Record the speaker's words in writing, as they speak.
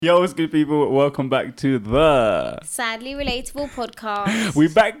Yo, what's good, people? Welcome back to the Sadly Relatable podcast. We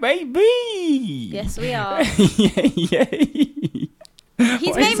back, baby! Yes, we are. Yay!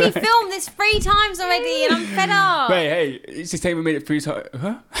 He's made me film this 3 times already and I'm fed up. Wait, hey, it's just saying we made it 3 times.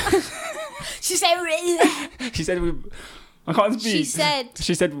 Huh? She said... She said we... I can't speak.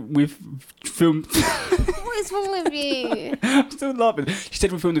 She said we've filmed... What is wrong with you? I'm still laughing. She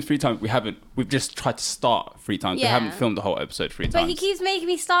said we filmed it 3 times. We haven't. We've just tried to start 3 times. Yeah. We haven't filmed the whole episode 3 times. But he keeps making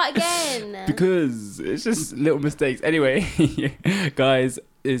me start again. Because it's just little mistakes. Anyway, guys,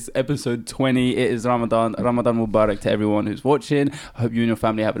 it's episode 20. It is Ramadan. Ramadan Mubarak to everyone who's watching. I hope you and your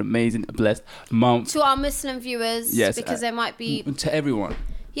family have an amazing, blessed month. To our Muslim viewers, yes, because there might be... To everyone.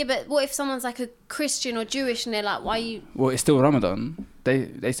 Yeah, but what if someone's like a Christian or Jewish and they're like, why are you... Well, it's still Ramadan.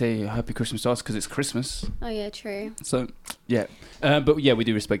 They say Happy Christmas to us because it's Christmas. Oh, yeah, true. So, yeah. But, yeah, we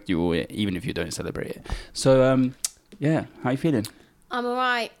do respect you all, even if you don't celebrate it. So, yeah, how you feeling? I'm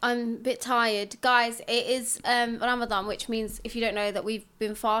alright. I'm a bit tired. Guys, it is Ramadan, which means, if you don't know, that we've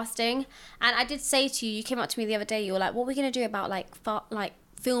been fasting. And I did say to you, you came up to me the other day, you were like, what are we going to do about,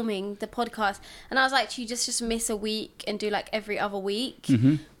 filming the podcast? And I was like, you just miss a week and do like every other week,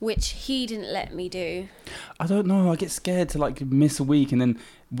 which he didn't let me do. I don't know, I get scared to like miss a week, and then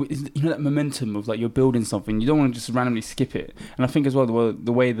you know that momentum of like you're building something, you don't want to just randomly skip it. And I think as well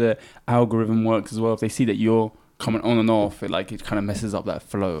the way the algorithm works as well, if they see that you're coming on and off, it kind of messes up that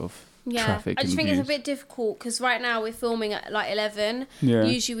flow of traffic. I just think views. it's a bit difficult because right now we're filming at like 11.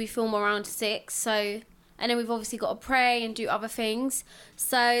 Usually we film around 6, so... And then we've obviously got to pray and do other things.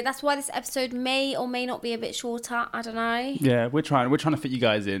 So that's why this episode may or may not be a bit shorter. I don't know. Yeah, we're trying to fit you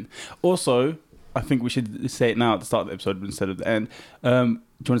guys in. Also, I think we should say it now at the start of the episode instead of the end. Do you want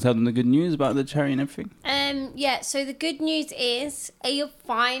to tell them the good news about the charity and everything? Yeah, so the good news is you're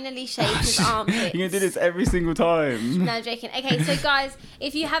finally shaved his armpits. You're going to do this every single time. No, I'm joking. Okay, so guys,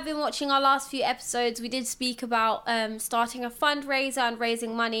 if you have been watching our last few episodes, we did speak about starting a fundraiser and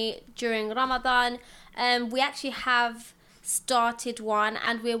raising money during Ramadan. We actually have started one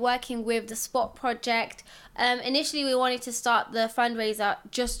and we're working with the Spot Project. Initially, we wanted to start the fundraiser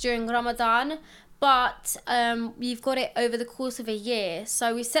just during Ramadan, but we've got it over the course of a year.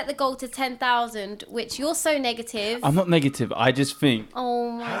 So we set the goal to 10,000, which you're so negative. I'm not negative. I just think...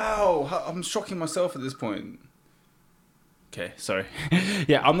 Oh my... How? I'm shocking myself at this point. Okay, sorry.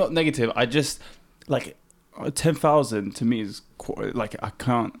 Yeah, I'm not negative. I just... 10,000 to me is... I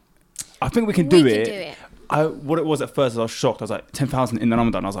can't... I think we can do it. What it was at first, I was shocked. I was like, 10,000 in the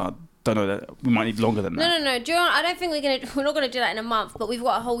Ramadan. I was like, I don't know, that we might need longer than that. No. I don't think we're not gonna do that in a month, but we've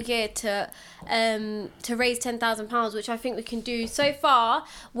got a whole year to raise £10,000, which I think we can do. So far,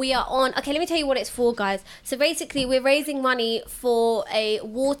 we are on. Okay, let me tell you what it's for, guys. So basically, we're raising money for a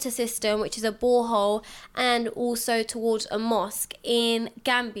water system, which is a borehole, and also towards a mosque in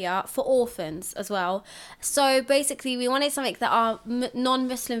Gambia for orphans as well. So basically, we wanted something that our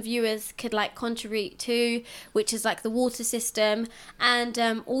non-Muslim viewers could contribute to, which is the water system, and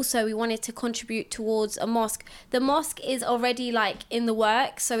also we wanted to contribute towards a mosque. The mosque is already in the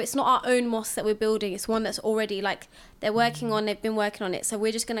works, so it's not our own mosque that we're building. It's one that's already they've been working on it, so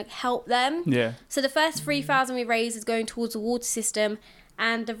we're just going to help them. Yeah. So the first 3,000 we raise is going towards the water system,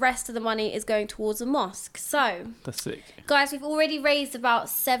 and the rest of the money is going towards a mosque. So that's sick, guys. We've already raised about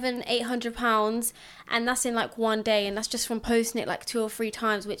 £700-800, and that's in one day, and that's just from posting it 2 or 3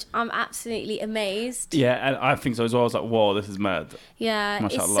 times, which I'm absolutely amazed. Yeah, and I think so as well. I was like, whoa, this is mad. Yeah,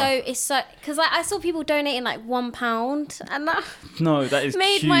 Mashallah. it's so because I saw people donating £1, and that is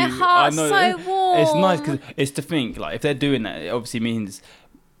made cute. my heart so warm. It's nice because it's to think if they're doing that, it obviously means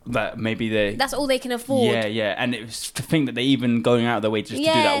that maybe that's all they can afford. Yeah, and it's to think that they're even going out of their way just to do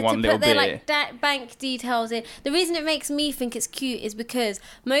that one little bit. Yeah, to put their bank details in. The reason it makes me think it's cute is because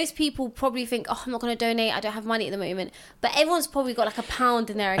most people probably think, oh, I'm not going to donate, I don't have money at the moment. But everyone's probably got £1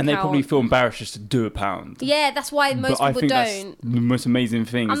 in their account. And they probably feel embarrassed just to do £1. Yeah, that's why most people don't. That's the most amazing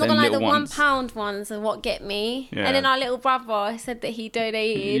thing. I'm not going to the £1 ones are what get me. Yeah. And then our little brother said that he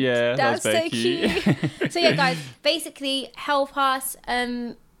donated. Yeah, that's so cute. So yeah, guys, basically help us.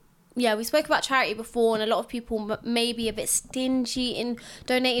 Yeah, we spoke about charity before, and a lot of people may be a bit stingy in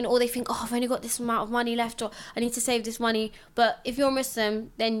donating, or they think, oh, I've only got this amount of money left, or I need to save this money. But if you're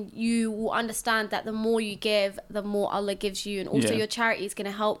Muslim, then you will understand that the more you give, the more Allah gives you, and also your charity is going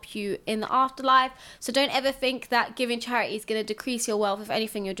to help you in the afterlife. So don't ever think that giving charity is going to decrease your wealth. If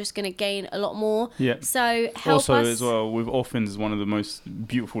anything, you're just going to gain a lot more. Yeah. So help also, us. as well, with orphans, one of the most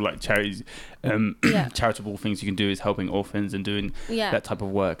beautiful charities, charitable things you can do is helping orphans and doing that type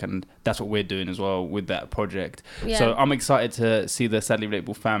of work, and that's what we're doing as well with that project. So I'm excited to see the Sadly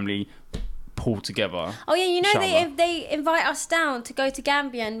Relatable family pull together. Oh yeah, you know Inshallah. they invite us down to go to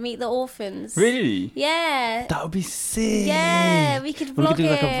Gambia and meet the orphans. Really? Yeah. That would be sick. Yeah, we could vlog We could do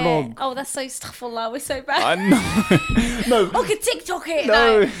it. like a vlog. Oh, that's so stufful. We're so I bad. know. No. I could TikTok it.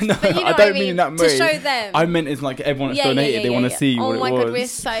 No, But you know I what don't I mean mean that to way. show them. I meant it's like everyone that's donated, they want to see what it was. Oh my god, we're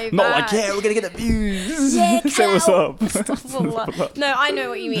so bad. Not like, yeah, we're going to get the views. Yeah, Say what's up. Astaghfirullah. No, I know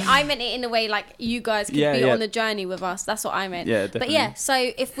what you mean. I meant it in a way like you guys could be on the journey with us. That's what I meant. Yeah, definitely. But yeah,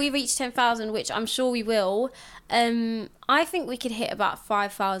 so if we reach 10,000, which I'm sure we will, I think we could hit about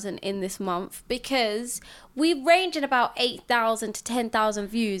 5,000 in this month because we range in about 8,000 to 10,000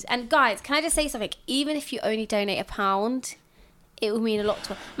 views. And guys, can I just say something? Even if you only donate £1, it will mean a lot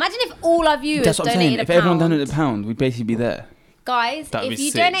to us. Imagine if all our viewers That's what I'm saying. donated If £1. everyone donated £1, we'd basically be there. Guys, That'd if be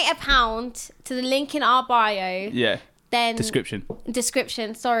you sick. donate £1 to the link in our bio, Yeah. then Description.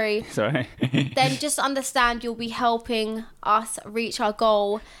 Sorry. Then just understand you'll be helping us reach our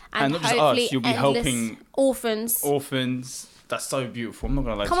goal, and not just hopefully us, you'll be endless helping orphans. That's so beautiful. I'm not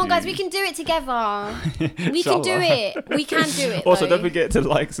gonna lie. Come on, guys, we can do it together. We can do Inshallah. it. We can do it. Also, though. don't forget to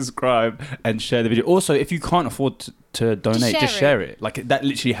like, subscribe, and share the video. Also, if you can't afford to donate, just share it. Like that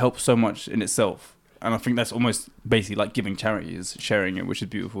literally helps so much in itself. And I think that's almost basically like giving charity, is sharing it, which is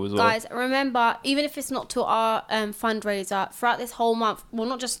beautiful as well. Guys, remember, even if it's not to our fundraiser, throughout this whole month, well,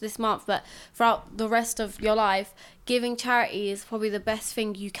 not just this month, but throughout the rest of your life, giving charity is probably the best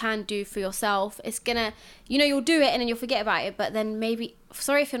thing you can do for yourself. It's gonna, you'll do it and then you'll forget about it, but then maybe,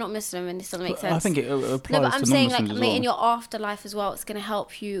 sorry if you're not Muslim and this doesn't make sense. I think it applies No, but I'm to saying like non-Muslims as well. in your afterlife as well, it's gonna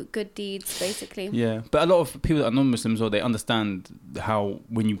help you good deeds, basically. Yeah, but a lot of people that are non-Muslims, or they understand how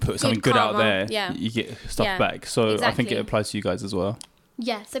when you put something good out karma, there, yeah. you get stuff Yeah, back. So I think exactly. it applies to you guys as well.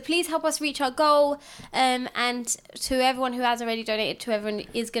 Yeah, so please help us reach our goal. And to everyone who has already donated, to everyone who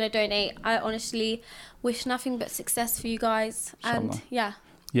is going to donate, I honestly wish nothing but success for you guys. And Inshallah. yeah.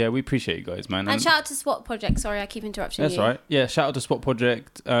 Yeah, we appreciate you guys, man. And shout out to Swap Project. Sorry, I keep interrupting That's you. right. Yeah, shout out to Spot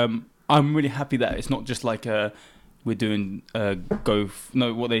Project. I'm really happy that it's not just like we're doing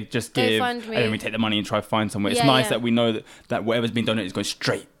what they just give, and GoFundMe. then we take the money and try to find somewhere. It's Yeah, nice yeah. that we know that whatever's been donated is going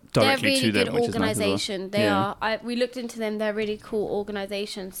straight directly They're really to them, good which is nice as well. organisation. They are. We looked into them. They're a really cool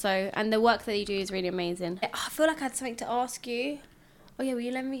organisation. So, and the work that they do is really amazing. I feel like I had something to ask you. Oh yeah, will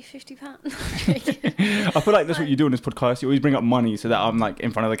you lend me £50? I feel like that's what you do on this podcast. You always bring up money so that I'm like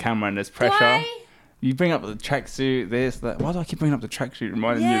in front of the camera and there's pressure. Do I? You bring up the tracksuit, this, that. Why do I keep bringing up the tracksuit,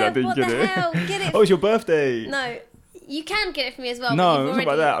 reminding you Yeah, that I didn't what get the it? hell? Get it. Oh, it's your birthday. No, you can get it for me as well. No, but it's you've not about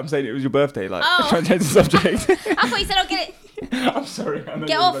already... that. I'm saying it was your birthday. Like, Oh. trying to change the subject. I thought you said I'll get it. I'm sorry. I know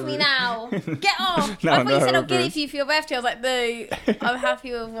Get you're off about me to- now. Get off. No, I thought no, you said I'll I'm get good. it for you for your birthday. I was like, no, I'm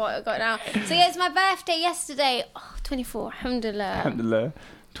happy with what I got now. So yeah, it's my birthday yesterday. Oh, 24. Alhamdulillah. Alhamdulillah.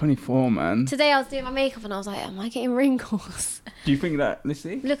 24, man. Today I was doing my makeup and I was like, am I getting wrinkles? Do you think that? Let's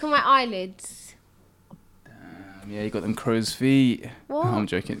see. Look at my eyelids. Yeah, you got them crow's feet. What? No, I'm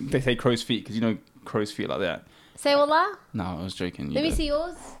joking. They say crow's feet because crow's feet like that. Say wallah. No, I was joking. Let me see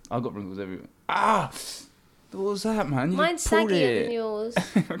yours. I've got wrinkles everywhere. Ah! What was that, man? You Mine's pulled saggier than it. yours.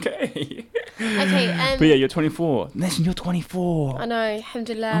 Okay. Okay, But yeah, you're 24. Listen, you're 24. I know,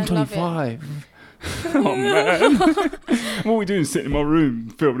 alhamdulillah. I'm I love it. 25. Oh, man. What are we doing? Sitting in my room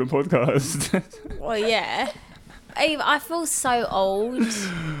filming a podcast? Well, yeah. I feel so old.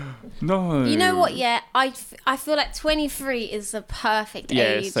 No. You know what? Yeah, I feel like 23 is the perfect Yeah,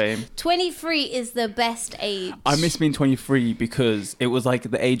 age. same. 23 is the best age. I miss being 23 because it was like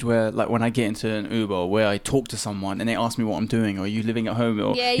the age where, like, when I get into an Uber where I talk to someone and they ask me what I'm doing, or are you living at home,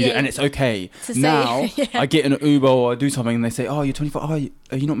 or Yeah, you- yeah. and it's okay. To say- Now yeah. I get in an Uber or I do something and they say, "Oh, you're 24. Oh,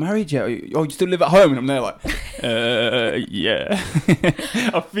 are you not married yet? Oh, you still live at home?" And I'm there like, yeah.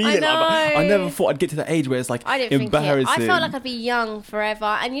 I feel I it. know. I never thought I'd get to that age where it's like I didn't think it. embarrassing. I felt like I'd be young forever.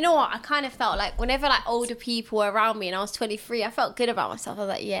 And you know what? I kind of felt like whenever like older people were around me and I was 23, I felt good about myself. I was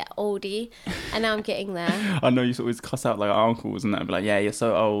like, yeah, oldie. And now I'm getting there. I know you used to always cuss out like our uncles and that, and be like, "Yeah, you're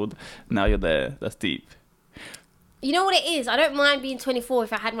so old. Now you're there." That's deep. You know what it is? I don't mind being 24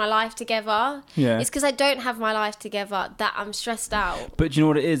 if I had my life together. Yeah. It's because I don't have my life together that I'm stressed out. But do you know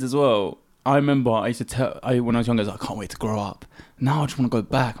what it is as well? I remember I used to tell when I was younger, I was like, "I can't wait to grow up." Now I just want to go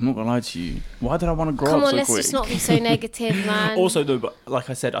back. I'm not gonna lie to you. Why did I want to grow Come up on, so let's quick? just not be so negative, man. Also, though, but like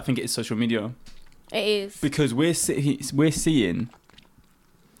I said, I think it is social media It is. because we're seeing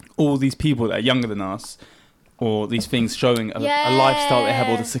all these people that are younger than us, or these things showing a lifestyle they have,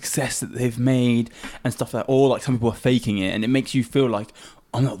 or the success that they've made and stuff like that. Or like some people are faking it, and it makes you feel like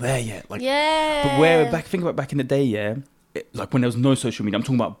I'm not there yet. Like, yeah. but think about back in the day, yeah. Like when there was no social media, I'm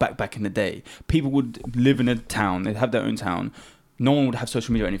talking about back in the day. People would live in a town, they'd have their own town, no one would have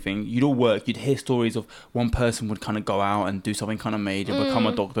social media or anything. You'd all work. You'd hear stories of one person would kind of go out and do something kind of major, become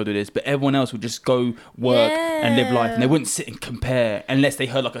a doctor, do this. But everyone else would just go work and live life. And they wouldn't sit and compare unless they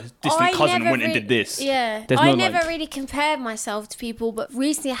heard like a distant cousin went and did this. Yeah. I never really compared myself to people, but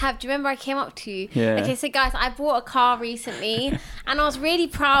recently I have. Do you remember I came up to you? Yeah. Okay, so guys, I bought a car recently and I was really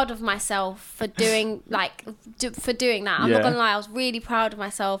proud of myself for doing that. I'm not going to lie. I was really proud of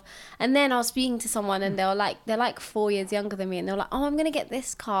myself. And then I was speaking to someone and they're like 4 years younger than me, and they were like, oh, I'm gonna get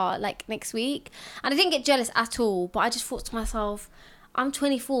this car like next week. And I didn't get jealous at all, but I just thought to myself, I'm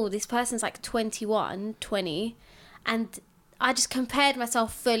 24, this person's like 21, 20, and I just compared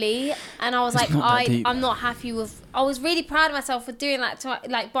myself fully, and I was I'm not happy with. I was really proud of myself for doing that,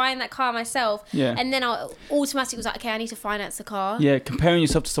 like buying that car myself. Yeah. And then I automatically was like, okay, I need to finance the car. Yeah, comparing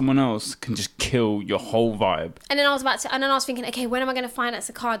yourself to someone else can just kill your whole vibe. And then I was thinking, okay, when am I going to finance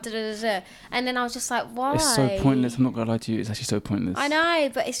the car? And then I was just like, why? It's so pointless. I'm not gonna lie to you. It's actually so pointless. I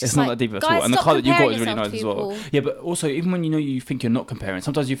know, but it's just not that deep at all. And the car that you got is really nice as well. Yeah, but also even when you think you're not comparing,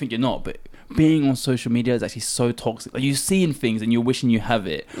 sometimes you think you're not, but being on social media is actually so toxic. Like, you're seeing things and you're wishing you have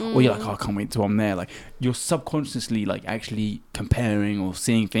it, or you're like, oh, I can't wait till I'm there. Like, you're subconsciously like actually comparing or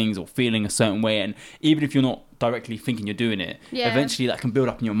seeing things or feeling a certain way, and even if you're not directly thinking you're doing it, eventually that can build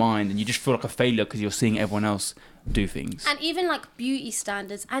up in your mind, and you just feel like a failure because you're seeing everyone else do things. And even like beauty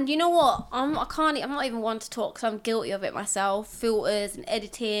standards, and you know what, I'm not even one to talk because I'm guilty of it myself, filters and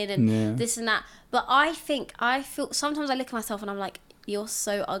editing and this and that, but I feel sometimes I look at myself and I'm like, you're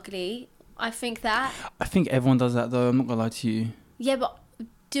so ugly. I think everyone does that though. I'm not gonna lie to you. Yeah, but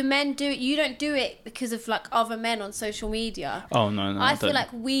do men do it? You don't do it because of like other men on social media. Oh no, I feel like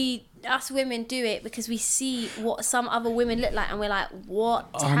us women do it because we see what some other women look like and we're like, what?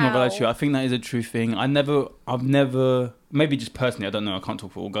 I'm not gonna lie to you. I think that is a true thing. I've never, maybe just personally, I don't know, I can't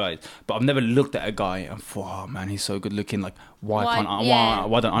talk for all guys, but I've never looked at a guy and thought, oh man, he's so good looking. Like, why don't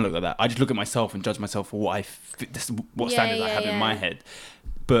I look like that? I just look at myself and judge myself for what standards I have in my head.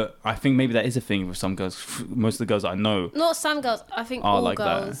 But I think maybe that is a thing with some girls. Most of the girls I know. Not some girls. I think all like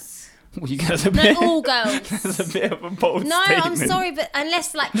That. girls. Well, you guys are not all girls. That's a bit of a bold statement. I'm sorry, but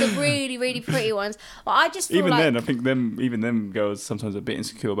unless like the really, really pretty ones. But I just feel then, I think even them girls sometimes are a bit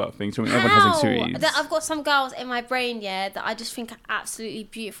insecure about things. I mean, everyone has insecurities. I've got some girls in my brain, that I just think are absolutely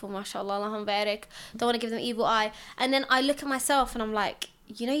beautiful. MashaAllah, Allahumma barik. Don't want to give them evil eye. And then I look at myself and I'm like,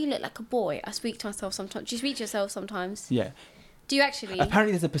 you look like a boy. I speak to myself sometimes. Do you speak to yourself sometimes? Yeah. Do you actually?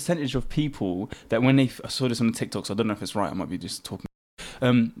 Apparently, there's a percentage of people that when I saw this on the TikTok, so I don't know if it's right. I might be just talking.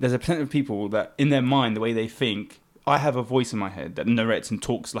 There's a percentage of people that in their mind, the way they think, I have a voice in my head that narrates and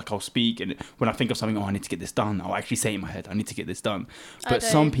talks like I'll speak, and when I think of something, I need to get this done, I'll actually say in my head, I need to get this done. But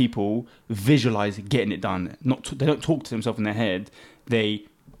some people visualize getting it done. They don't talk to themselves in their head.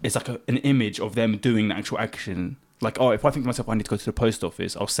 It's like an image of them doing the actual action. Like, oh, if I think to myself, I need to go to the post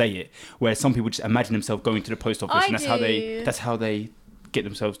office, I'll say it. Whereas some people just imagine themselves going to the post office, and that's how they get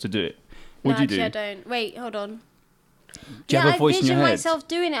themselves to do it. What do you do? I don't. Wait, hold on. Do you have a voice in your head? I vision myself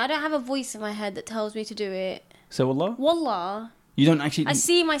doing it. I don't have a voice in my head that tells me to do it. So wallah? Wallah. You don't actually. I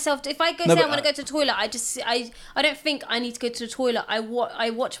see myself. If I say I'm going to go to the toilet, I don't think I need to go to the toilet. I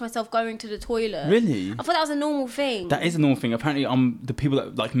watch myself going to the toilet. Really? I thought that was a normal thing. That is a normal thing. Apparently, the people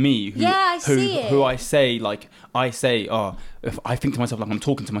that like me who I say, oh, if I think to myself like I'm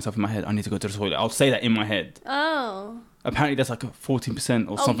talking to myself in my head, I need to go to the toilet. I'll say that in my head. Oh. Apparently, that's like 14%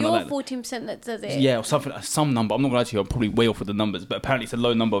 or something like that. Oh, you're 14% that does it. Yeah, or something, some number. I'm not gonna lie to you. I'm probably way off with the numbers, but apparently it's a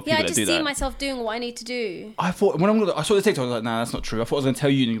low number of people that do that. Yeah, I just see myself doing what I need to do. I thought I saw the TikTok, I was like, nah, that's not true. I thought I was gonna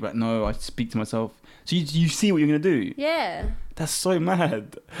tell you, and you're like, no, I speak to myself. So you see what you're gonna do. Yeah. That's so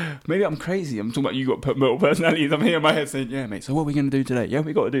mad. Maybe I'm crazy. I'm talking about you got multiple personalities. I'm here in my head saying, yeah, mate. So what are we gonna do today? Yeah,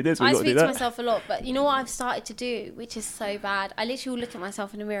 we got to do this. We got to do that. I speak to myself a lot, but you know what I've started to do, which is so bad. I literally will look at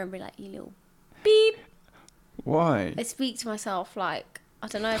myself in the mirror and be like, you little beep. Why? I speak to myself like, I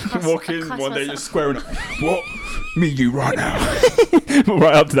don't know. Walk in one day just squaring up. What? Me, you right now.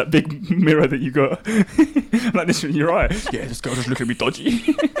 Right up to that big mirror that you got. Like this in your eye. Yeah, this girl just looking at me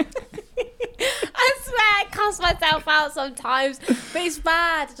dodgy. I swear I cuss myself out sometimes, but it's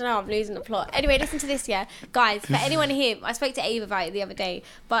bad. I don't know, I'm losing the plot. Anyway, listen to this, guys, for anyone here, I spoke to Ava about it the other day,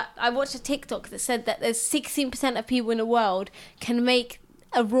 but I watched a TikTok that said that there's 16% of people in the world can make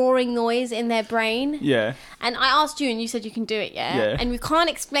a roaring noise in their brain. Yeah. And I asked you and you said you can do it, yeah? And we can't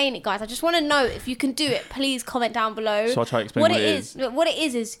explain it, guys. I just want to know if you can do it. Please comment down below. So I'll try to explain what it is. What it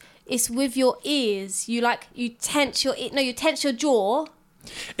is it's with your ears. You tense your jaw.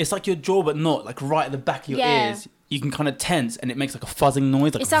 It's like your jaw, but not like right at the back of your ears. You can kind of tense, and it makes like a fuzzing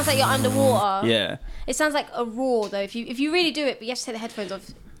noise. Like, it sounds like you're underwater. Yeah. It sounds like a roar though. If you really do it, but you have to take the headphones off.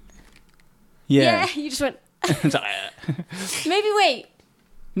 Yeah. You just went. It's like, Maybe wait.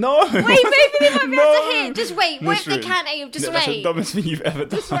 no. Wait, maybe they might be able to hit. Just wait. What if they Listen, can't aim? Just That's the wait. dumbest thing you've ever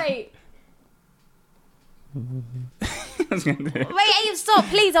done. Just wait. I was gonna do it. Wait, Abe, stop,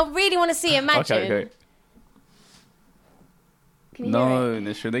 please. I really want to see. Imagine. Okay. Can you hear it? No,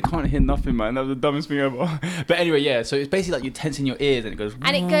 Nisha, they can't hear nothing, man. That was the dumbest thing ever. But anyway, yeah. So it's basically like you're tensing your ears, and it goes.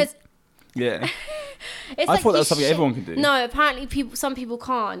 And it goes. Yeah. It's I like thought that you was something everyone could do. No, apparently some people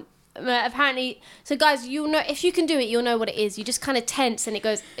can't. Apparently, so guys, you'll know if you can do it. You'll know what it is. You just kind of tense, and it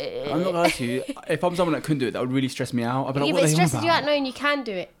goes. I'm not gonna lie to you. If I'm someone that couldn't do it, that would really stress me out. I'd be like, Yeah, what but are it they on stresses you out about? knowing you can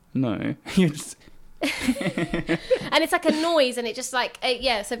do it. No, you just. And it's like a noise, and it just like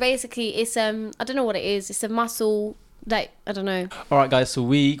yeah. So basically, it's I don't know what it is. It's a muscle. Like I don't know. All right, guys. So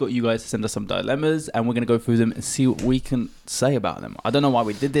we got you guys to send us some dilemmas, and we're gonna go through them and see what we can say about them. I don't know why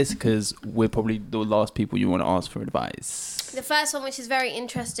we did this because we're probably the last people you want to ask for advice. The first one, which is very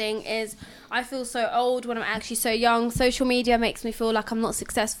interesting, is I feel so old when I'm actually so young. Social media makes me feel like I'm not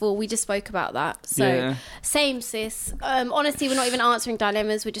successful. We just spoke about that. So, Yeah. same, sis. Honestly, we're not even answering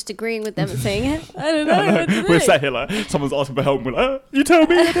dilemmas. We're just agreeing with them and saying, I don't know what to do. We're sat here like someone's asking for help. And we're like, you tell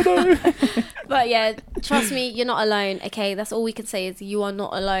me. I don't know. But yeah, trust me, you're not alone. Okay, that's all we can say is you are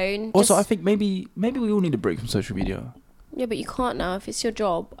not alone. Also, I Just- think maybe we all need a break from social media. yeah, but you can't now if it's your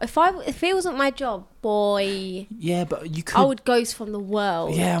job. If it wasn't my job, boy, Yeah, but you could. I would ghost from the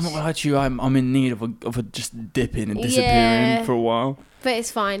world. Yeah, I'm not gonna lie to you. I'm in need of a just dipping and disappearing Yeah. for a while. But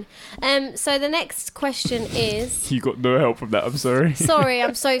it's fine. So the next question is. You got no help from that. I'm sorry. Sorry,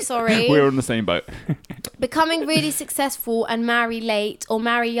 I'm so sorry. We're on the same boat. Becoming really successful and marry late, or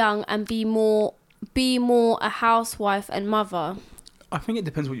marry young and be more a housewife and mother. I think it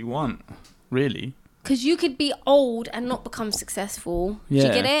depends what you want, really. Because you could be old and not become successful. Do you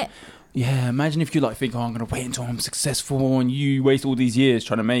Yeah. get it? Yeah, imagine if you like think, oh, I'm gonna wait until I'm successful, and you waste all these years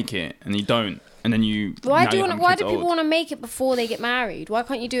trying to make it, and you don't, and then you. Why now do you're you want? having Why kids do people old. want to make it before they get married? Why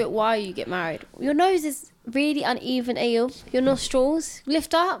can't you do it while you get married? Your nose is really uneven, Ayo. Your nostrils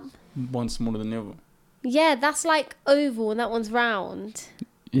lift up. One smaller than the other? Yeah, that's like oval, and that one's round.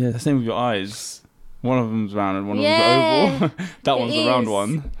 Yeah, the same with your eyes. One of them's round and one of Yeah, them's oval. That it one's the round is.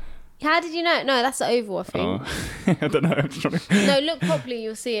 one. How did you know? No, that's the oval, I think. Oh. I don't know. I'm just trying to... No, look properly,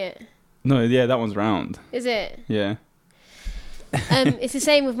 you'll see it. No, yeah, that one's round. Is it? Yeah. It's the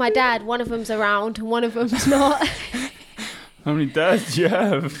same with my dad. One of them's around and one of them's not. How many dads do you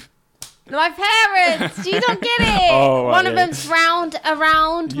have? My parents, do you not get it? Oh, right, one of yeah. them's around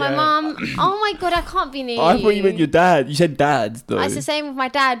my Yeah. mum. Oh my god, I can't be near I thought you meant your dad. You said dads, though. It's the same with my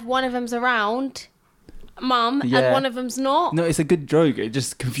dad. One of them's around mum Yeah. and one of them's not. No, it's a good joke. It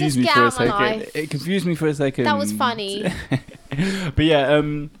just confused Just me get for a out my second. life. It confused me for a second. That was funny. But yeah,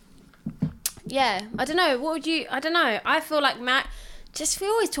 Yeah, I don't know. What would you? I don't know. I feel like we're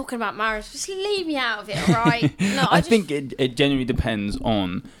always talking about marriage. Just leave me out of it, all right? No, I think it genuinely depends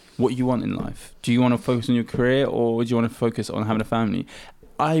on what you want in life. Do you want to focus on your career, or do you want to focus on having a family?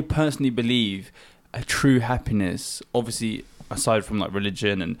 I personally believe a true happiness, obviously aside from like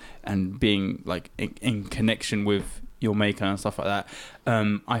religion and being like in connection with your maker and stuff like that,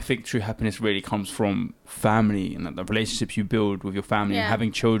 I think true happiness really comes from family and like, the relationships you build with your family and Yeah.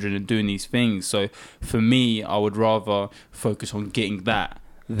 having children and doing these things. So for me, I would rather focus on getting that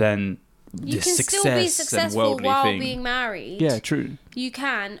than you this can success still be and successful worldly while thing. being married. Yeah, true. You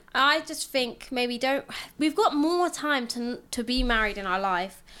can. I just think maybe don't. We've got more time to be married in our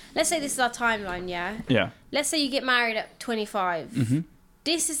life. Let's say this is our timeline, yeah? Yeah. Let's say you get married at 25. Mm-hmm.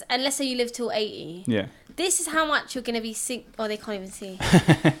 And let's say you live till 80. Yeah. This is how much you're going to be Oh, they can't even see.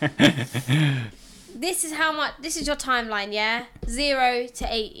 This is your timeline, yeah? 0 to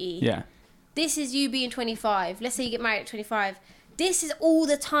 80. Yeah. This is you being 25. Let's say you get married at 25. This is all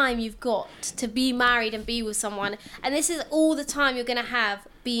the time you've got to be married and be with someone. And this is all the time you're going to have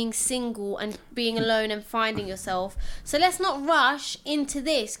being single and being alone and finding yourself. So let's not rush into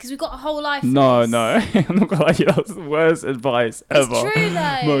this because we've got a whole life. No, for this. no. I'm not gonna lie to you, that was the worst advice ever. It's true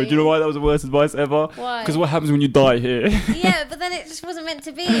though. No, do you know why that was the worst advice ever? Why? Because what happens when you die here? Yeah, but then it just wasn't meant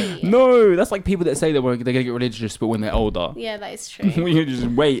to be. No, that's like people that say they're gonna get religious, but when they're older. Yeah, that is true. You just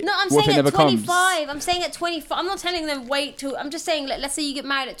wait. No, I'm What if saying it at never comes? 25. I'm saying at 25. I'm not telling them wait till. I'm just saying, let's say you get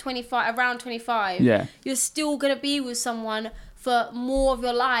married at 25, around 25. Yeah. You're still going to be with someone for more of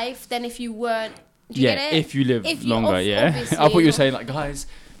your life than if you weren't. Do you Yeah, get it? if you live If you- longer, yeah. obviously. I thought you were saying like, guys,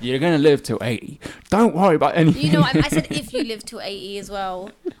 you're gonna live till 80. Don't worry about anything. You know, I said if you live to 80 as well.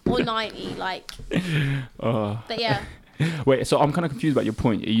 Or 90, like. Oh. But yeah. Wait, so I'm kind of confused about your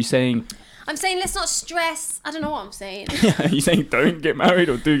point. Are you saying? I'm saying let's not stress. I don't know what I'm saying. Are you saying don't get married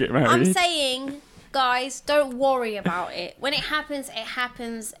or do get married? I'm saying guys, don't worry about it. When it happens, it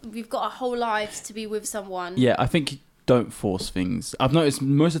happens. We've got our whole lives to be with someone. Yeah, I think don't force things. I've noticed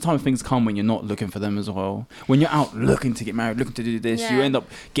most of the time things come when you're not looking for them as well. When you're out looking to get married, looking to do this, you end up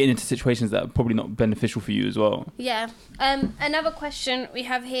getting into situations that are probably not beneficial for you as well. Yeah. Another question we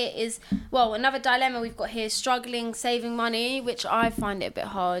have here is, another dilemma we've got here is struggling saving money, which I find it a bit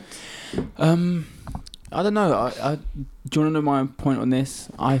hard. I don't know. Do you want to know my point on this?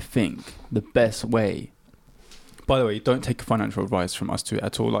 I think the best way. By the way, don't take financial advice from us two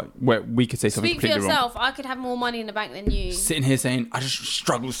at all. Like, where we could say something completely wrong. Speak for yourself. I could have more money in the bank than you. Sitting here saying, I just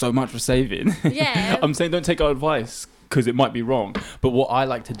struggle so much with saving. Yeah. I'm saying don't take our advice because it might be wrong. But what I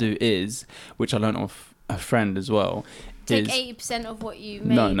like to do is, which I learned off a friend as well, take 80% of what you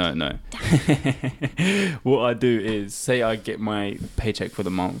make. No. What I do is, say I get my paycheck for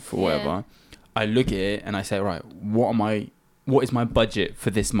the month or whatever. I look at it and I say, right, what is my budget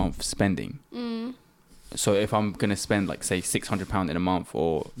for this month spending? So if I'm going to spend, like, say, £600 in a month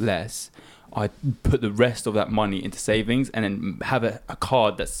or less, I put the rest of that money into savings and then have a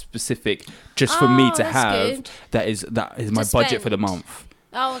card that's specific just for me to have. Good. That is my budget for the month.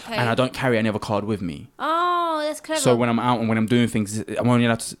 Oh, okay. And I don't carry any other card with me. Oh, that's clever. So when I'm out and when I'm doing things, I'm only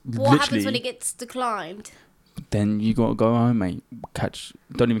allowed to What happens when it gets declined? Then you got to go home, mate.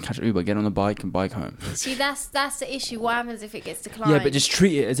 Don't even catch Uber. Get on the bike and bike home. See, that's the issue. What happens if it gets declined? Yeah, but just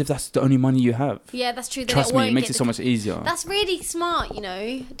treat it as if that's the only money you have. Yeah, that's true. Trust me, it makes it so much easier. That's really smart, you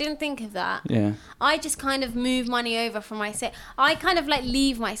know. Didn't think of that. Yeah. I just kind of move money over from my I kind of like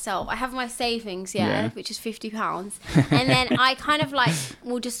leave myself. I have my savings, which is £50, and then I kind of like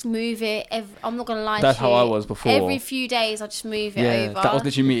will just move it. I'm not gonna lie. That's to you. how I was before. Every few days, I just move it over. That was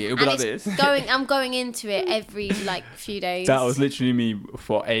literally me. It would be like this. I'm going into it every like few days. That was literally me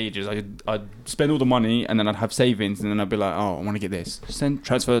for ages. I'd spend all the money and then I'd have savings and then I'd be like, oh, I want to get this.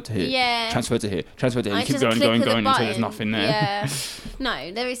 Transfer to here. Yeah. Transfer to here. Transfer to here. I You keep just going click until there's nothing there. Yeah.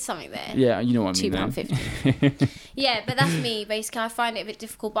 No, there is something there. Yeah, you know what I mean. £2.50. Yeah, but that's me. Basically, I find it a bit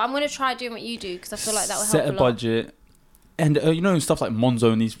difficult, but I'm going to try doing what you do because I feel like that will help a lot. Set a budget. And you know, stuff like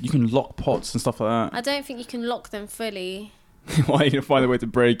Monzo and these, you can lock pots and stuff like that. I don't think you can lock them fully. Why are you going to find a way to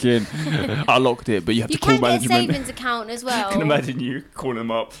break in? I locked it, but you have to call management. You can get a savings account as well. I can imagine you calling them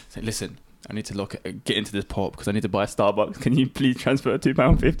up. Say, listen, I need to get into this pot because I need to buy a Starbucks. Can you please transfer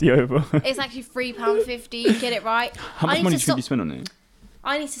 £2.50 over? It's actually £3.50. Get it right. How much money should you spend on it?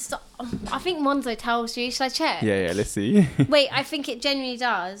 I need to stop. I think Monzo tells you. Should I check? Yeah, let's see. Wait, I think it genuinely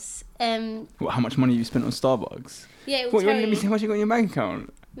does. How much money you spent on Starbucks? Yeah, it will tell let me see how much you got in your bank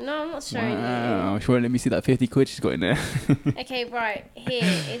account. No, I'm not showing you. Sure, let me see that 50 quid she's got in there. Okay, right. Here,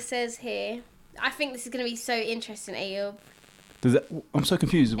 it says here. I think this is going to be so interesting, Ayub. I'm so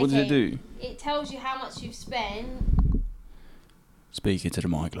confused. What does it do? It tells you how much you've spent. Speaking to the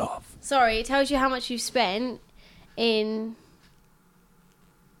mic, love. Sorry, it tells you how much you've spent in...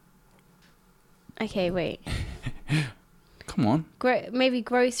 Okay, wait. Come on. Maybe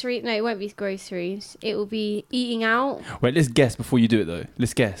grocery. No, it won't be groceries. It will be eating out. Wait, let's guess before you do it, though.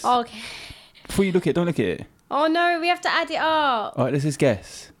 Let's guess. Oh, okay. Before you look at it, don't look at it. Oh, no, we have to add it up. All right, let's just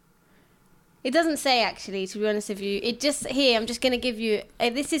guess. It doesn't say, actually, to be honest with you. It just... Here, I'm just going to give you...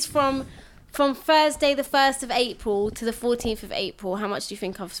 this is from Thursday, the 1st of April to the 14th of April. How much do you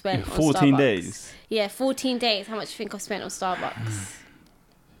think I've spent on Starbucks? 14 days? Yeah, 14 days. How much do you think I've spent on Starbucks?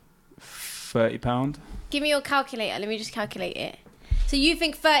 £30. Give me your calculator. Let me just calculate it. So you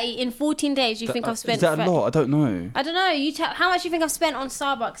think 30 in 14 days? You think I've spent? Is that a lot? I don't know. I don't know. You how much do you think I've spent on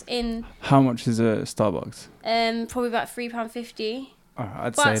Starbucks in? How much is a Starbucks? Probably about £3.50.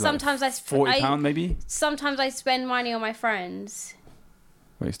 I'd but say sometimes like £40 maybe. Sometimes I spend money on my friends.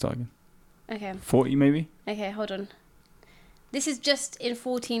 Wait, start again. Okay. 40 maybe. Okay, hold on. This is just in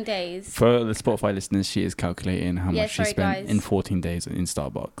 14 days. For the Spotify listeners, she is calculating how much she spent in 14 days in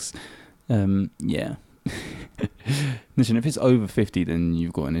Starbucks. Yeah. Listen, if it's over 50, then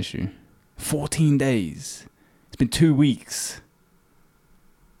you've got an issue. 14 days. It's been 2 weeks.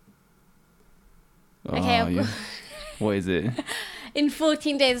 Okay. What is it? In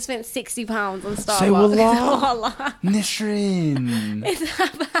 14 days, I spent £60 on Starbucks. Say wallah. Nisrin. Is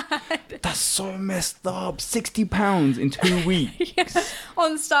that bad? That's so messed up. £60 in 2 weeks. Yeah,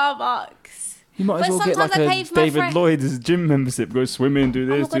 on Starbucks. You might as well get like a David Lloyd's gym membership. Go swimming, do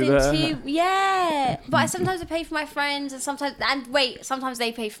this, do that. Yeah. But sometimes I pay for my friends and sometimes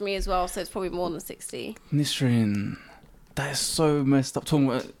they pay for me as well. So it's probably more than 60. Nisrin, that is so messed up. Talking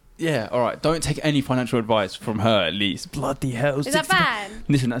about... Yeah, all right. Don't take any financial advice from her, at least. Bloody hell. Is that bad?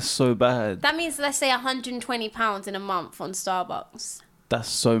 Listen, that's so bad. That means, let's say, £120 in a month on Starbucks. That's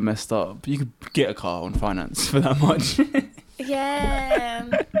so messed up. You could get a car on finance for that much.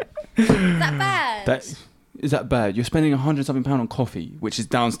 Yeah. that bad? Is that bad? You're spending £100-something on coffee, which is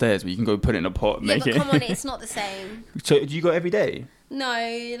downstairs, but you can go put it in a pot and Yeah, make but it. come on, it's not the same. So do you go every day?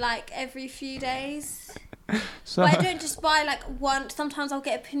 No, like every few days. So But I don't just buy like one. Sometimes I'll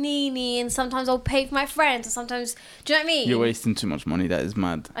get a panini, and sometimes I'll pay for my friends, and sometimes, do you know what I mean? you're wasting too much money. That is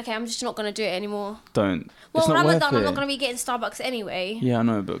mad. Okay, I'm just not gonna do it anymore. Don't. Well, It's when not I'm worth done, it. I'm not gonna be getting Starbucks anyway. Yeah, I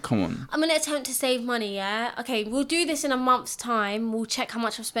know, but come on. I'm gonna attempt to save money. Yeah. Okay, we'll do this in a month's time. We'll check how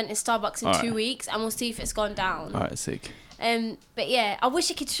much I've spent in Starbucks in Alright. 2 weeks, and we'll see if it's gone down. All right, sick. But yeah, I wish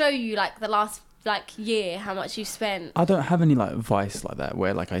I could show you like the last like year how much you've spent. I don't have any like vice like that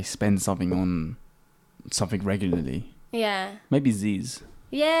where like I spend something on something regularly. Yeah. Maybe Z's.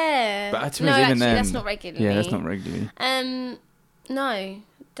 Yeah. But to be no, honest, even actually, then, that's not regularly. Yeah, that's not regularly. No, I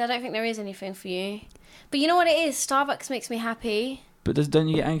don't think there is anything for you. But you know what it is? Starbucks makes me happy. But don't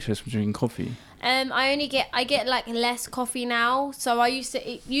you get anxious from drinking coffee? I get like less coffee now. So I used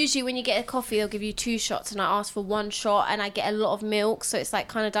to usually when you get a coffee they'll give you 2 shots, and I ask for 1 shot, and I get a lot of milk, so it's like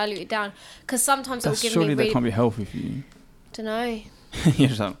kind of diluted down. Because sometimes it'll give me Surely really. that can't be healthy for you. Don't know.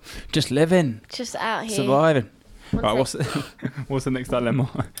 You're just living, Just out here. surviving. One Right, sec. what's the next dilemma?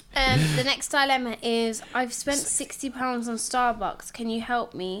 The next dilemma is I've spent £60 on Starbucks. Can you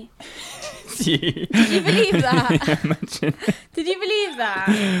help me? Did you believe that? Yeah, imagine. Did you believe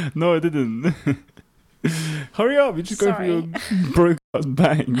that? No, I didn't. Hurry up! You just go for your broke ass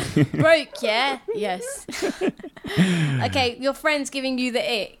bang. Broke, yeah? Yes. Okay, your friend's giving you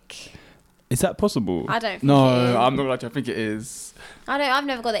the ick. Is that possible? I don't think No, it is. I'm not like I think it is. I've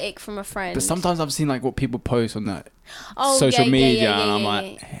never got the ick from a friend. But sometimes I've seen like what people post on that Oh, social yeah, media, yeah, and I'm yeah,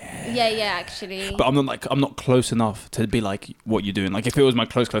 like, yeah, actually. but I'm not close enough to be like what you're doing. Like if it was my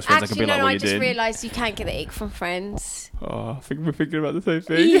close friends, I could be like, no, what I you're just doing. realised you can't get the ick from friends. Oh, I think we're thinking about the same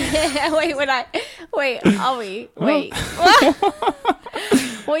thing. Yeah, wait, are we? Wait.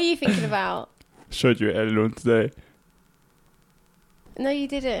 What are you thinking about? Showed you it earlier on today. No, you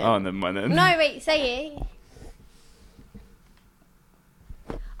didn't. Oh, never mind then. No, wait, say it.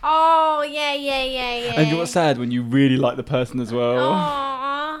 Oh, yeah. And you know what's sad when you really like the person as well.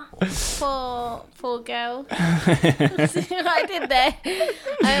 Aw, poor girl. See what I did there?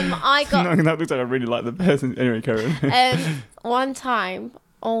 I got No, that looks like I really like the person. Anyway, Karen. one time.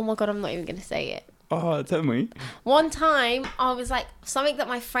 Oh my god, I'm not even gonna say it. Oh, tell me. One time, I was like, something that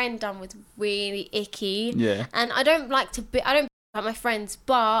my friend done was really icky. Yeah. And I don't like to be. I don't about my friends,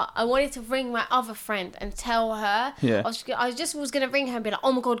 but I wanted to ring my other friend and tell her. Yeah. I just was gonna ring her and be like,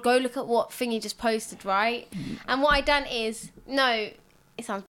 oh my god, go look at what thing you just posted, right? And what I done is, no, it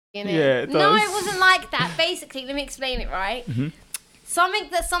sounds in it. Yeah, it No, does. it wasn't like that. Basically, let me explain it, right? Mm-hmm. Something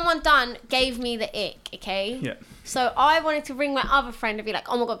that someone done gave me the ick, okay? Yeah. So I wanted to ring my other friend and be like,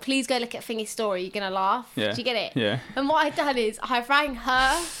 oh my god, please go look at Thingy's story, you're gonna laugh. Yeah. Do you get it? Yeah. And what I done is, I rang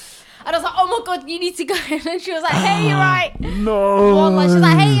her. And I was like, oh my god, you need to go. And she was like, hey, you're right. No. Well, she was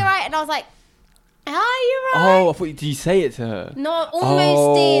like, hey, you're right. And I was like, hi, you're right. Oh, I thought did you say it to her? No, I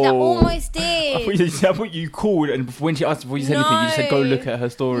almost did. I almost did. I thought you called and when she asked before you said anything, you just said go look at her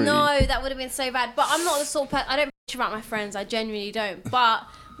story. No, that would have been so bad. But I'm not the sort of person. I don't bitch about my friends. I genuinely don't. But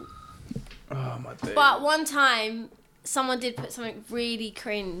Oh my days. But one time, someone did put something really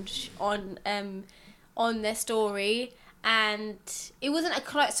cringe on their story, and it wasn't a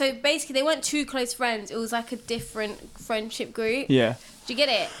close. So basically, they weren't 2 close friends. It was like a different friendship group. Yeah. Do you get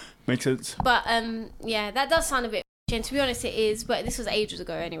it? Makes sense. But yeah, that does sound a bit. And to be honest, it is. But this was ages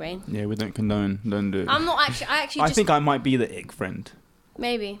ago, anyway. Yeah, we don't condone. Don't do it. I'm not actually. I I think I might be the ick friend.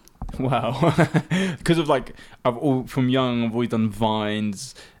 maybe. Wow. Because of like, from young, I've always done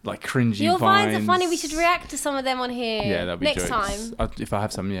vines, like cringy Your vines. vines are funny. We should react to some of them on here. Yeah, that'll be next jokes. time. If I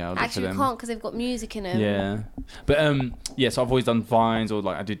have some, yeah, I'll look Actually, for we them. can't because they've got music in them. Yeah, but yeah. So I've always done vines or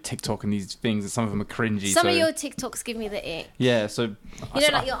like I do TikTok and these things, and some of them are cringy. Some so, of your TikToks give me the ick. yeah. So You know,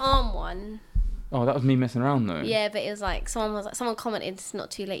 like your arm one. Oh, that was me messing around though. Yeah, but it was like someone commented it's not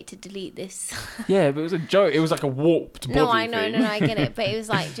too late to delete this. Yeah, but it was a joke. It was like a warped body No, I know, thing. no, I get it. But it was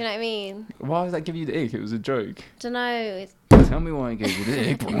like, do you know what I mean? Why does that give you the ick? It was a joke. Don't know. Tell me why I gave you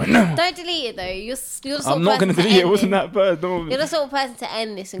the ick. Don't delete it though. You're the sort I'm of not going person to delete it. It end wasn't this. that bad. No. You're the sort of person to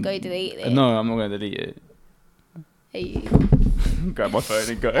end this and go delete it. No, I'm not going to delete it. Are you? Grab my phone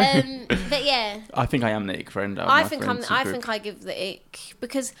and go. But yeah, I think I am the ick friend. I think I give the ick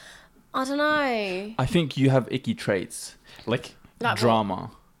because I don't know. I think you have icky traits, like Like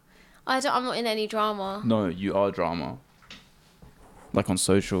drama. I'm not in any drama. No, you are drama. like on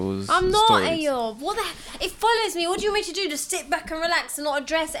socials. I'm not stories. Ayob. What the? It follows me. What do you want me to do? Just sit back and relax and not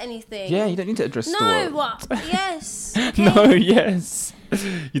address anything? Yeah, you don't need to address the No, world. what? Yes. Okay. No, yes.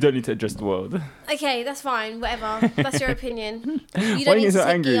 You don't need to address the world. Okay, that's fine. Whatever. That's your opinion. You Why are don't you need to so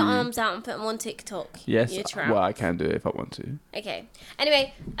stick angry? your arms out and put them on TikTok. Yes, You tramp. well, I can do it if I want to. Okay.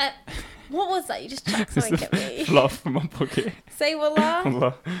 Anyway, what was that? You just chucked something at me. Fluff from my pocket. Say wallah.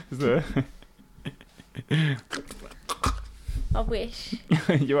 Allah. Is there? I wish.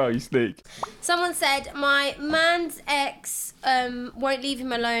 You are, you snake. Someone said my man's ex won't leave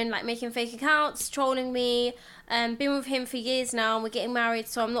him alone, like making fake accounts, trolling me. Been with him for years now and we're getting married,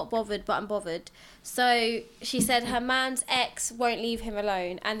 so I'm not bothered, but I'm bothered. So she said her man's ex won't leave him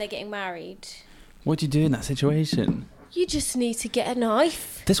alone and they're getting married. What do you do in that situation? You just need to get a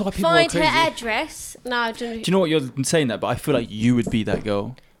knife. That's why people Find are crazy. her address. No, I don't. Do you know what, you're saying that, but I feel like you would be that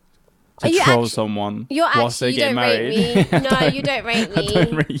girl. Are To you troll actu- someone You're whilst they're actually, you getting don't married. rate me. No, you don't rate me. I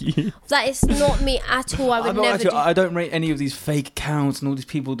don't rate you. That is not me at all. I would never do. I don't rate any of these fake accounts and all these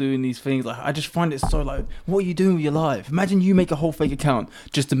people doing these things. Like, I just find it so like, what are you doing with your life? Imagine you make a whole fake account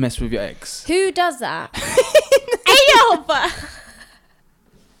just to mess with your ex. Who does that? Ayob!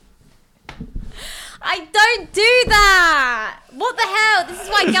 I don't do that. What the hell? This is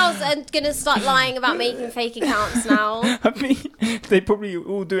why girls are gonna start lying about making fake accounts now. I mean, they probably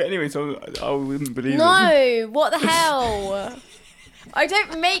all do it anyway, so I wouldn't believe them. No, what the hell? I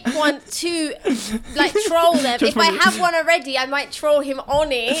don't make one to like troll them. Just If I when you- have one already, I might troll him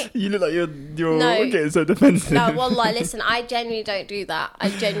on it. You look like you're No. getting so defensive. No, wallah, listen, I genuinely don't do that. I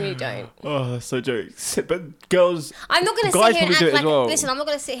genuinely don't. Oh, that's so jokes. But girls, I'm not gonna guys sit here and probably do act it as like. well. Listen, I'm not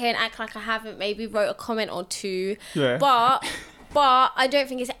gonna sit here and act like I haven't maybe wrote a comment or two. Yeah. But I don't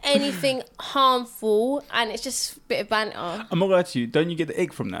think it's anything harmful, and it's just a bit of banter. I'm not gonna lie to you. Don't you get the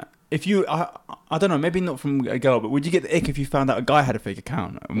ick from that? If you, I don't know, maybe not from a girl, but would you get the ick if you found out a guy had a fake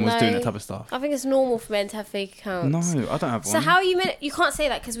account and was doing that type of stuff? I think it's normal for men to have fake accounts. No, I don't have one. So how are you men? You can't say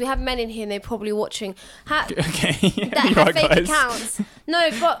that because we have men in here and they're probably watching. Okay. That You have are, fake guys. accounts. No,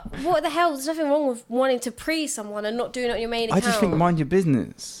 but what the hell? There's nothing wrong with wanting to pre someone and not doing it on your main account. I just think mind your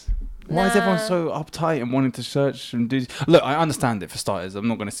business. Why is everyone Nah. so uptight and wanting to search and do? Look, I understand it for starters. I'm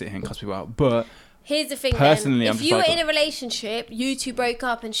not going to sit here and cuss people out, but Here's the thing, Personally, then. I'm If just you were like- in a relationship, you two broke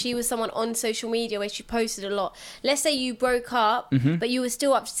up, and she was someone on social media where she posted a lot. Let's say you broke up, Mm-hmm. but you were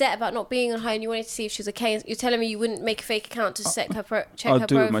still upset about not being on her, and you wanted to see if she was okay. You're telling me you wouldn't make a fake account to check her check I'll her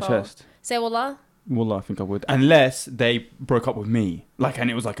do it profile? with my chest. Say wallah. Well, I think I would, unless they broke up with me,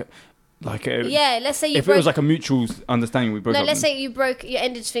 and it was like a. Yeah, let's say you If broke. it was like a mutual understanding, we broke no, up. let's say you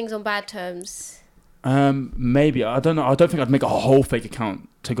ended things on bad terms. Maybe I don't know. I don't think I'd make a whole fake account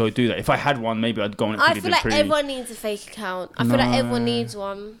to go do that. If I had one, maybe I'd go on it. I feel like everyone needs a fake account. I feel like everyone No. needs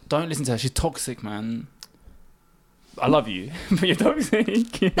one. Don't listen to her. She's toxic, man. I love you, but you're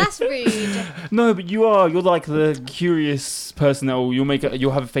toxic. That's rude. No, but you are. You're like the curious person that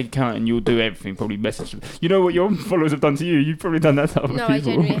you'll have a fake account and you'll do everything. Probably message them. You know what your followers have done to you. You've probably done that to other No, people. I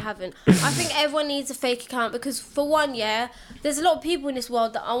genuinely haven't. I think everyone needs a fake account because, for one, there's a lot of people in this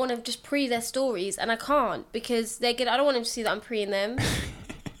world that I want to just pre their stories and I can't because they're good. I don't want them to see that I'm preing them.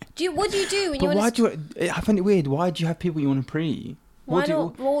 What do you do when you But want why to? do you? I find it weird. Why do you have people you want to pre? Why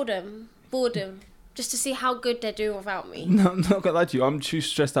not boredom? Just to see how good they're doing without me. No, I'm not gonna lie to you. I'm too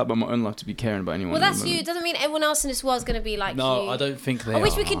stressed out by my own life to be caring about anyone. Well, at that's the you. It moment. doesn't mean everyone else in this world is going to be like you. No, I don't think they I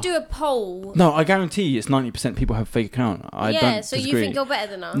wish we are. could do a poll. No, I guarantee you it's 90% people have fake account. I don't so you disagree. think you're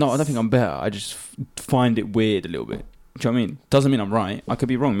better than us? No, I don't think I'm better. I just find it weird a little bit. Do you know what I mean? Doesn't mean I'm right. I could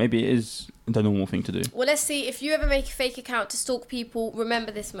be wrong. Maybe it is the normal thing to do. Well, let's see. If you ever make a fake account to stalk people,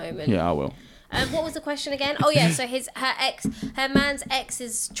 remember this moment. Yeah, I will. What was the question again? Oh yeah, so her man's ex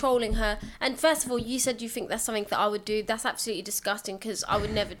is trolling her. And first of all, you said you think that's something that I would do. That's absolutely disgusting because I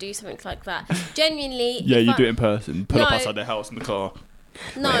would never do something like that. Genuinely. Yeah, if you I- do it in person. Pull up No. outside their house in the car.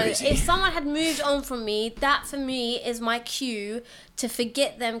 No, Where is he? if someone had moved on from me, that for me is my cue to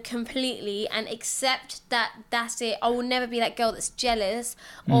forget them completely and accept that that's it. I will never be that girl that's jealous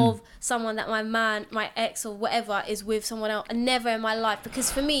of someone that my ex or whatever is with someone else. And never in my life.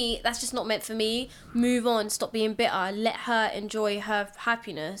 Because for me, that's just not meant for me. Move on, stop being bitter. Let her enjoy her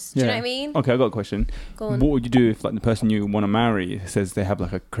happiness. Do you know what I mean? Okay, I got a question. Go on. What would you do if the person you want to marry says they have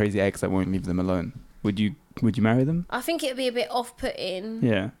a crazy ex that won't leave them alone? Would you marry them? I think it would be a bit off-putting.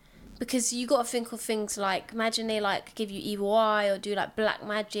 Yeah. Because you got to think of things like, imagine they give you evil eye or do black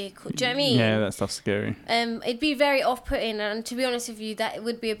magic. Or, do you know what I mean? Yeah, that stuff's scary. It'd be very off-putting, and to be honest with you, that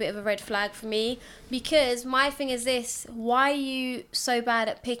would be a bit of a red flag for me. Because my thing is this: why are you so bad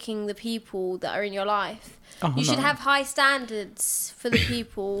at picking the people that are in your life? Oh, You should no. have high standards for the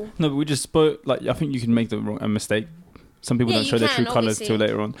people. No, but we just spoke. I think you can make a mistake Some people Yeah, don't you show their can, true colours till obviously.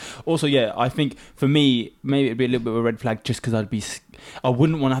 later on. Also, yeah, I think for me, maybe it'd be a little bit of a red flag just because I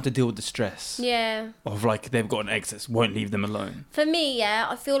wouldn't want to have to deal with the stress Yeah. of like they've got an ex that won't leave them alone. For me, yeah,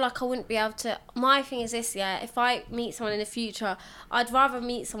 I feel like I wouldn't be able to. My thing is this, yeah. If I meet someone in the future, I'd rather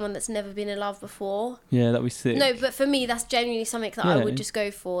meet someone that's never been in love before. Yeah, that'd be sick. No, but for me, that's genuinely something that I Yeah. would just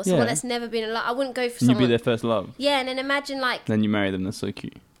go for. Someone Yeah. that's never been in love. I wouldn't go for And you'd someone. be their first love. Yeah, and then imagine like Then you marry them. That's so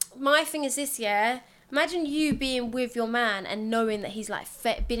cute. my thing is this, yeah. Imagine you being with your man and knowing that he's like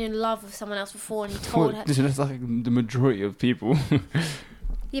been in love with someone else before, and he told her. This is like the majority of people.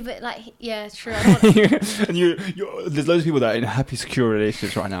 Yeah, but like, yeah, true. I don't wanna- And there's loads of people that are in happy, secure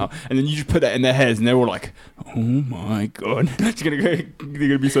relationships right now, and then you just put that in their heads, and they're all like, "Oh my god!" They're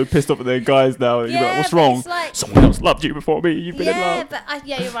gonna be so pissed off at their guys now. You're like, "What's but wrong? it's like- Someone else loved you before me. You've been in yeah, love." but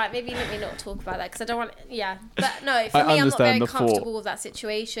yeah, you're right. Maybe let me not talk about that because I don't want. Yeah, but no, for I me, I'm not very understand the thought. comfortable with that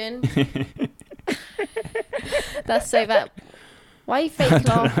situation. That's so bad. Why are you fake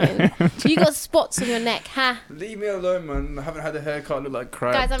laughing? You got spots on your neck, huh? Leave me alone, man. I haven't had a haircut. Look like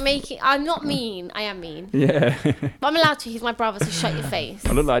crap. Guys, I'm not mean. I am mean. Yeah. But I'm allowed to. He's my brother, so shut your face.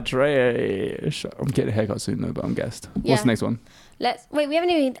 I look like Dre. I'm getting a haircut soon though, but I'm guessed. Yeah. What's the next one? Wait, we haven't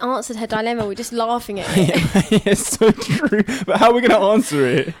even answered her dilemma. We're just laughing at it. Yeah, it's so true. But how are we going to answer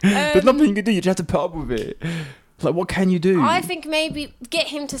it? There's nothing you can do. You just have to put up with it. Like, what can you do? I think maybe get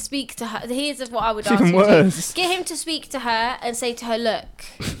him to speak to her. Here's what I would It's ask even you to do. worse. Get him to speak to her and say to her, look,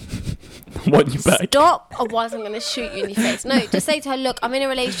 I want you back. stop, otherwise I'm going to shoot you in your face. No, just say to her, look, I'm in a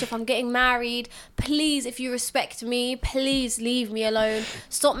relationship, I'm getting married. Please, if you respect me, please leave me alone.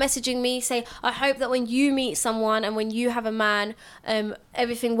 Stop messaging me. Say, I hope that when you meet someone and when you have a man,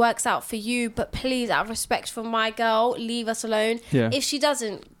 everything works out for you. But please, out of respect for my girl, leave us alone. Yeah. If she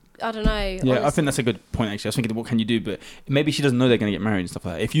doesn't, I don't know. Yeah, honestly. I think that's a good point, actually. I was thinking, what can you do? But maybe she doesn't know they're going to get married and stuff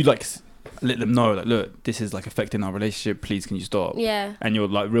like that. If you, like, let them know, like, look, this is, like, affecting our relationship. Please, can you stop? Yeah. And you're,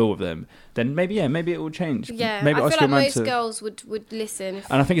 like, real with them. Then maybe it will change. Yeah, Maybe I ask feel your like man most to- girls would listen.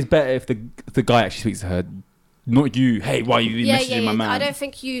 And I think it's better if the guy actually speaks to her, not you. Hey, why are you messaging my man? I don't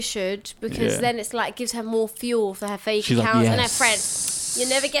think you should because Yeah. then it's like gives her more fuel for her fake She's like, accounts and her yes. friends. You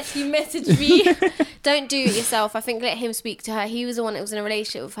never guess who messaged me. Don't do it yourself. I think let him speak to her. He was the one that was in a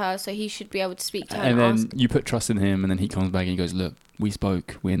relationship with her, so he should be able to speak to her And and, then ask. you put trust in him, and then he comes back and he goes, look, we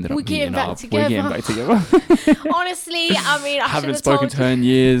spoke. We ended up We're getting meeting back up. together." We're getting back together. Honestly, I mean, I Haven't should have spoken told to her in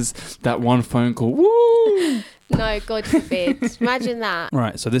years. That one phone call. Woo! No, God forbid. Imagine that.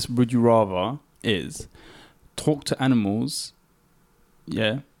 Right, so this would you rather is talk to animals,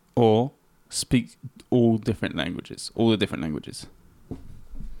 yeah, or speak all the different languages.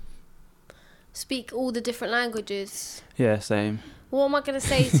 Speak all the different languages. Yeah, same. What am I going to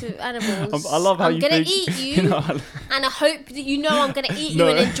say to animals? I love how I'm you going to think- eat you, No, and I hope that you know I'm going to eat No.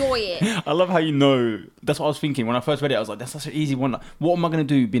 you and enjoy it. I love how you know. That's what I was thinking when I first read it. I was like, that's such an easy one. Like, what am I going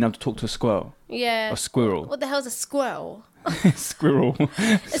to do being able to talk to a squirrel? Yeah. A squirrel. What the hell's a squirrel? Squirrel.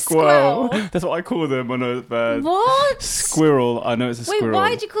 squirrel? That's what I call them. I know it's bad. What? Squirrel. I know it's a Wait, squirrel.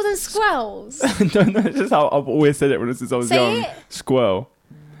 why do you call them squirrels? No, it's just how I've always said it since I was Say young. it. Squirrel.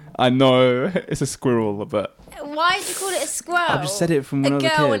 I know it's a squirrel, but Why do you call it a squirrel? I've just said it from when A I was a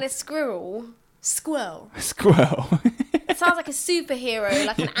girl kid. and a squirrel. Squirrel. Squirrel. It sounds like a superhero,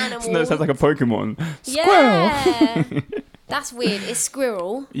 like an animal. No, it sounds like a Pokemon. Squirrel. Yeah. That's weird. It's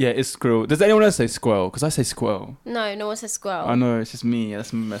squirrel. Yeah, it's squirrel. Does anyone else say squirrel? Because I say squirrel. No one says squirrel. I know, it's just me.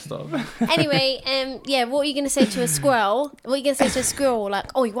 That's messed up. Anyway, yeah, what are you going to say to a squirrel? What are you going to say to a squirrel?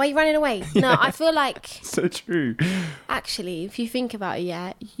 Like, oh, why are you running away? No, I feel like, So true. actually, if you think about it,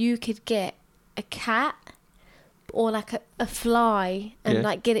 yeah, you could get a cat or like a fly and Yeah.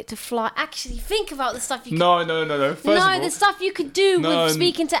 like get it to fly. Actually, think about the stuff you could No. First of all, the stuff you could do No, with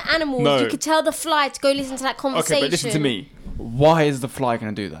speaking to animals. no. You could tell the fly to go listen to that conversation. okay, but listen to me. Why is the fly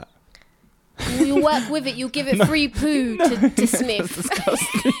going to do that? You work with it. You'll give it free poo to sniff. That's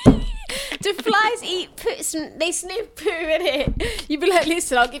disgusting. Do flies eat poo? They sniff poo in it. You'd be like,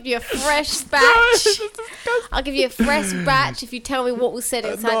 listen, I'll give you a fresh batch. I'll give you a fresh batch if you tell me what was said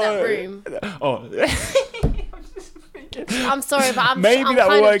inside that room. Oh. I'm sorry, but I'm Maybe I'm that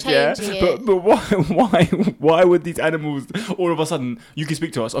kind will of work, yeah. changing it. But why would these animals all of a sudden you can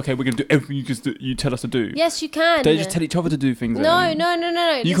speak to us? Okay, we're gonna do everything you tell us to do. Yes, you can. They just tell each other to do things. No.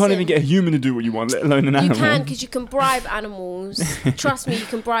 then. You can't Listen. even get a human to do what you want, let alone an animal. You can because you can bribe animals. Trust me, you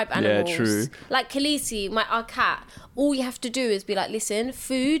can bribe animals. Yeah, true. Like Khaleesi, our cat. All you have to do is be like, listen,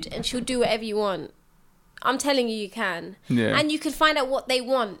 food, and she'll do whatever you want. I'm telling you, you can. Yeah. And you can find out what they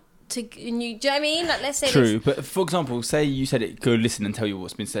want. Do you know what I mean? Like, let's say True, but for example, say you said it, go listen and tell you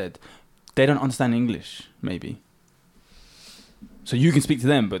what's been said. They don't understand English, maybe. So you can speak to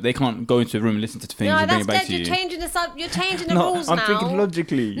them, but they can't go into a room and listen to things and bring it back to you. You're changing the rules now. I'm thinking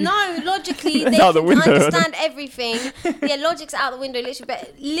logically. No, logically they can understand everything. Yeah, logic's out the window. Literally,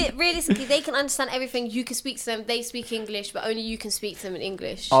 but realistically, they can understand everything. You can speak to them. They speak English, but only you can speak to them in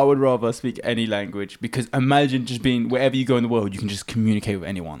English. I would rather speak any language, because imagine just being wherever you go in the world, you can just communicate with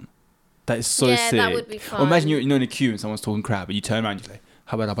anyone. That is so sick. Yeah, that would be fun. Or imagine you're in a queue and someone's talking crap, and you turn around and you're like,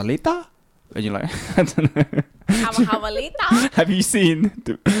 "How about abuelita?" And you're like, I don't know. Abuelita. Have you seen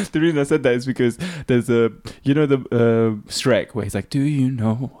the reason I said that is because there's the Shrek where he's like, "Do you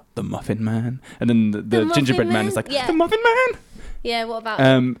know the Muffin Man?" And then the gingerbread man is like, "The Muffin Man." Yeah, what about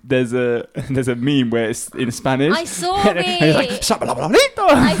there's a meme where it's in Spanish. I saw it. And he's like,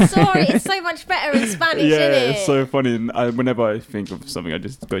 I saw it. It's so much better in Spanish, isn't it? It's so funny. And whenever I think of something, I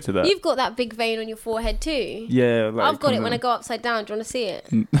just go to that. You've got that big vein on your forehead too. Yeah. Like, I've got it when I go upside down. Do you want to see it?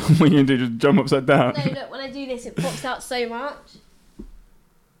 When you do, just jump upside down. No, look, when I do this, it pops out so much.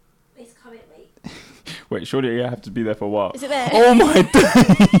 It's coming, wait. Wait, surely you have to be there for a while. Is it there? Oh my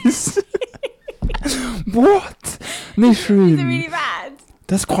days! What? Nisrin. Is it really bad?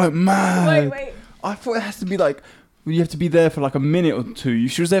 That's quite mad. Wait. I thought it has to be like, you have to be there for like a minute or two.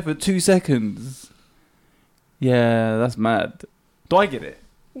 She was there for 2 seconds. Yeah, that's mad. Do I get it?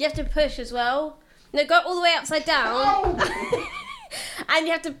 You have to push as well. No, go all the way upside down. Oh. And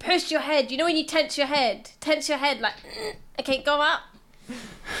you have to push your head. You know when you tense your head? Tense your head like, okay, go up.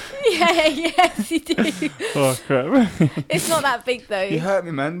 Yeah, yes, you do. Oh, crap. It's not that big, though. You hurt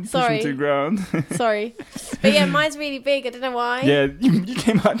me, man. Sorry. Push me to the ground. Sorry. But yeah, mine's really big. I don't know why. Yeah, you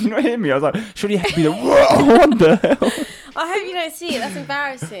came out, you not hear me. I was like, surely you have to be there. What the hell? I hope you don't see it. That's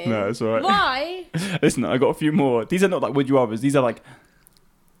embarrassing. No, it's alright. Why? Listen, I got a few more. These are not like would you rather. These are like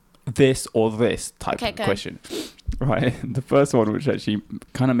this or this type of question. Right. The first one, which actually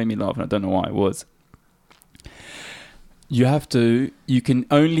kind of made me laugh, and I don't know why, it was you can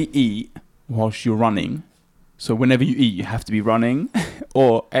only eat whilst you're running. So whenever you eat, you have to be running.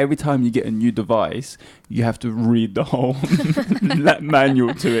 Or every time you get a new device, you have to read the whole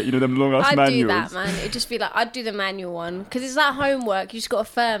manual to it. You know, them long-ass manuals. I'd do that, man. It'd just be like, I'd do the manual one. Because it's like homework. You just got to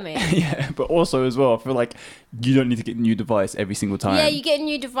affirm it. Yeah, but also as well, I feel like you don't need to get a new device every single time. Yeah, you get a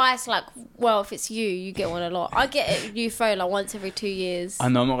new device like, well, if it's you get one a lot. I get a new phone like once every 2 years. I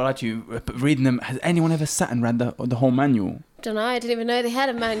know, I'm not going to lie to you, but reading them, has anyone ever sat and read the whole manual? Don't know. I didn't even know they had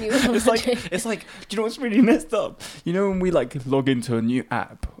a manual. it's like, do you know what's really messed up? You know when we like log into a new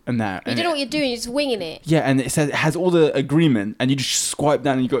app and that, you don't know what you're doing. You're just winging it. Yeah, and it says it has all the agreement, and you just swipe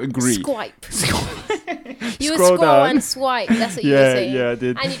down and you got to agree. Swipe. You would scroll down and swipe. That's what you were saying. Yeah, I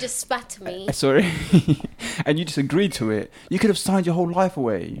did. And you just spat at me. Sorry. And you just agreed to it. You could have signed your whole life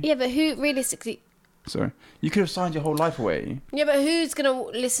away. Yeah, but who realistically? Sorry. You could have signed your whole life away. Yeah, but who's gonna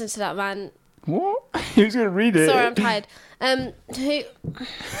listen to that, man? What? Who's gonna read it? Sorry, I'm tired. I'm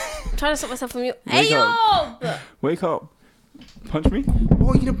trying to stop myself from you. Wake up. Punch me.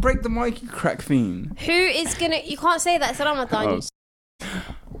 Oh, you're gonna break the mic, you crack fiend. Who is gonna? You can't say that. It's Ramadan.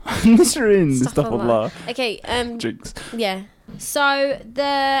 Nisrin, Astaghfirullah. Okay. Jinx. Yeah. So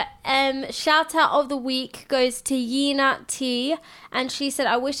the shout out of the week goes to Yina T, and she said,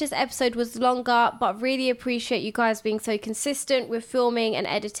 "I wish this episode was longer, but really appreciate you guys being so consistent with filming and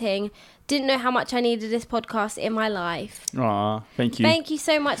editing. Didn't know how much I needed this podcast in my life." Aw, thank you. Thank you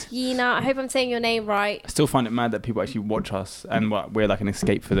so much, Yina. I hope I'm saying your name right. I still find it mad that people actually watch us, and we're like an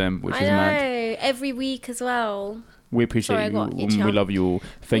escape for them, which is mad. I know, every week as well. We appreciate you and we love you all.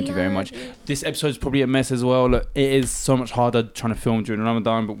 Thank you very much. This episode's probably a mess as well. Look, it is so much harder trying to film during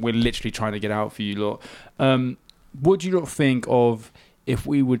Ramadan, but we're literally trying to get out for you lot. What do you lot think of if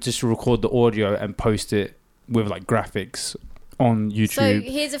we would just record the audio and post it with like graphics on YouTube? So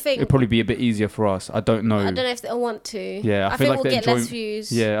here's the thing. It'd probably be a bit easier for us. I don't know. I don't know if they'll want to. Yeah, I think we'll get less views.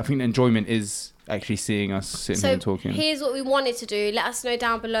 Yeah, I think the enjoyment is actually seeing us sitting here and talking. Here's what we wanted to do. Let us know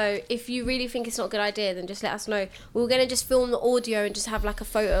down below. If you really think it's not a good idea, then just let us know. We're going to just film the audio and just have like a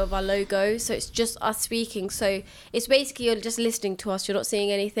photo of our logo, so it's just us speaking. So it's basically you're just listening to us, you're not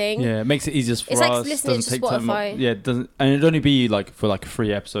seeing anything. Yeah, it makes it easier for us. It's like listening to Spotify. Yeah, it doesn't, and it'd only be like for like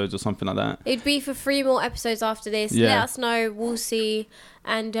 3 episodes or something like that. It'd be for 3 more episodes after this. Yeah. Let us know, we'll see.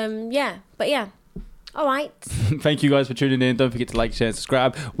 And all right. Thank you guys for tuning in. Don't forget to like, share and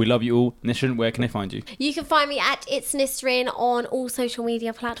subscribe. We love you all. Nisrin, where can they find you? You can find me at It's Nisrin on all social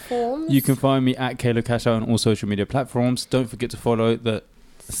media platforms. You can find me at Kayla Kasha on all social media platforms. Don't forget to follow the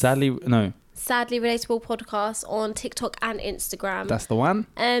Sadly Relatable podcast on TikTok and Instagram. That's the one.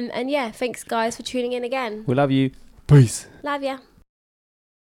 And yeah, thanks guys for tuning in again. We love you. Peace. Love ya.